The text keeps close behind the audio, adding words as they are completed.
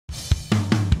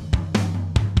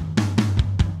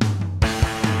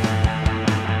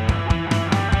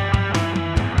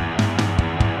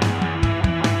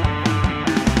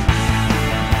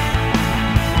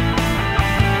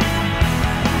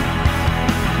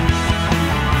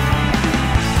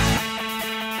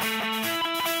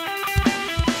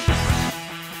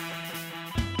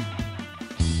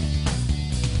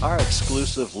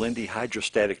exclusive Linde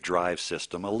hydrostatic drive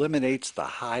system eliminates the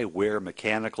high-wear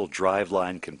mechanical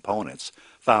driveline components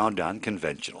found on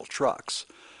conventional trucks,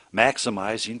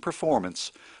 maximizing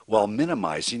performance while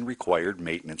minimizing required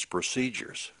maintenance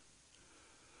procedures.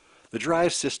 The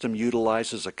drive system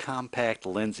utilizes a compact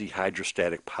Linde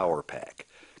hydrostatic power pack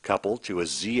coupled to a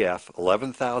ZF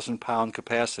 11,000-pound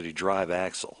capacity drive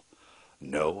axle.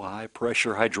 No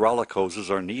high-pressure hydraulic hoses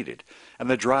are needed, and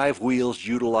the drive wheels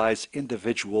utilize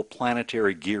individual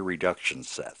planetary gear reduction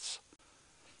sets.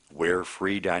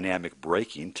 Wear-free dynamic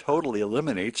braking totally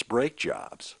eliminates brake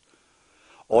jobs.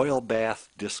 Oil bath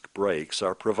disc brakes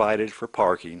are provided for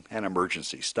parking and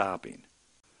emergency stopping.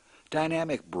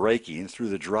 Dynamic braking through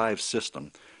the drive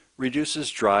system reduces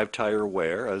drive tire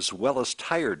wear as well as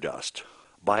tire dust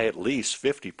by at least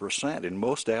 50% in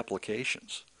most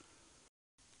applications.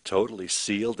 Totally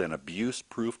sealed and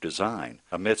abuse-proof design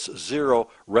emits zero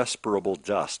respirable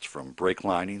dust from brake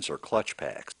linings or clutch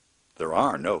packs. There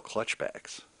are no clutch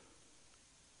packs.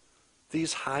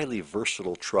 These highly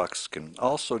versatile trucks can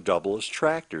also double as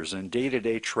tractors in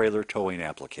day-to-day trailer towing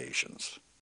applications.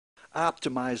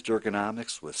 Optimized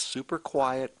ergonomics with super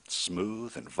quiet,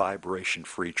 smooth, and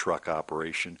vibration-free truck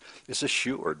operation is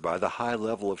assured by the high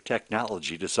level of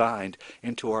technology designed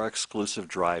into our exclusive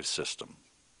drive system.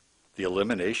 The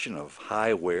elimination of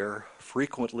high-wear,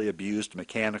 frequently abused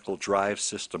mechanical drive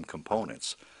system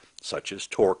components, such as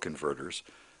torque converters,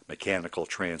 mechanical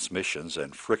transmissions,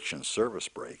 and friction service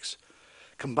brakes,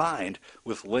 combined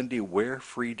with Linde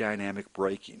wear-free dynamic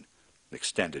braking,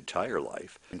 extended tire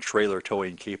life, and trailer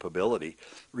towing capability,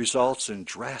 results in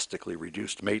drastically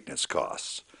reduced maintenance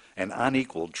costs and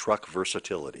unequaled truck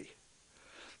versatility.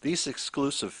 These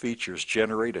exclusive features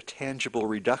generate a tangible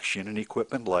reduction in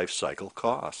equipment life cycle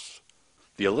costs.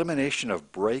 The elimination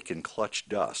of brake and clutch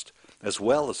dust, as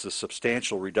well as the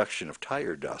substantial reduction of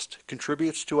tire dust,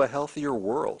 contributes to a healthier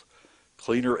world,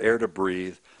 cleaner air to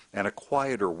breathe, and a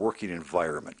quieter working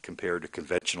environment compared to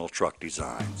conventional truck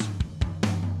designs.